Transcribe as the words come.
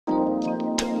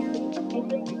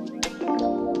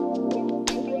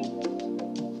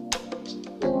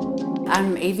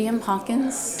I'm A.V.M.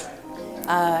 Hawkins,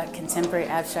 contemporary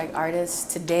abstract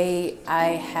artist. Today I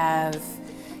have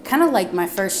kind of like my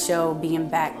first show being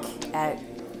back at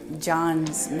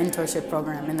John's mentorship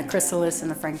program in the Chrysalis and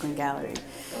the Franklin Gallery.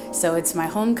 So it's my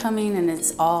homecoming and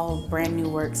it's all brand new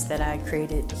works that I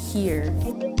created here.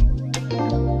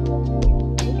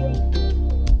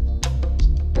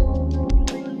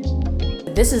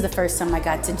 This is the first time I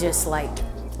got to just like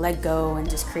let go and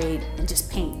just create and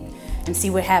just paint and see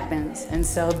what happens. And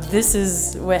so this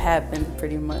is what happened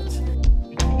pretty much.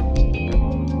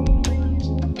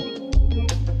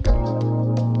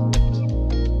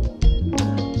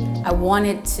 I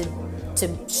wanted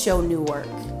to show new work,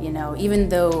 you know, even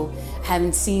though I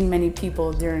haven't seen many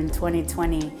people during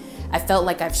 2020, I felt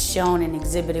like I've shown and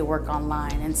exhibited work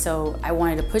online. And so I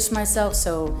wanted to push myself.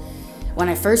 So when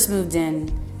I first moved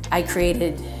in, I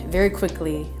created very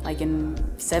quickly, like in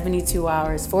 72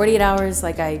 hours, 48 hours,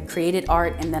 like I created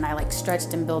art and then I like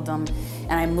stretched and built them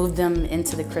and I moved them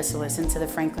into the Chrysalis, into the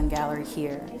Franklin Gallery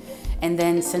here. And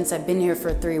then since I've been here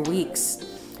for 3 weeks,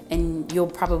 and you'll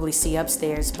probably see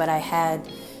upstairs, but I had,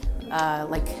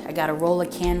 I got a roll of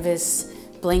canvas,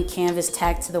 blank canvas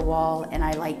tacked to the wall and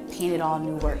I like painted all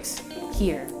new works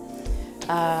here.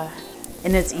 And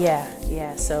it's,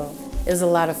 so it was a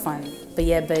lot of fun.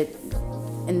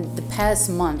 And the past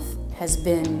month has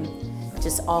been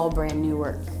just all brand new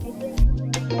work.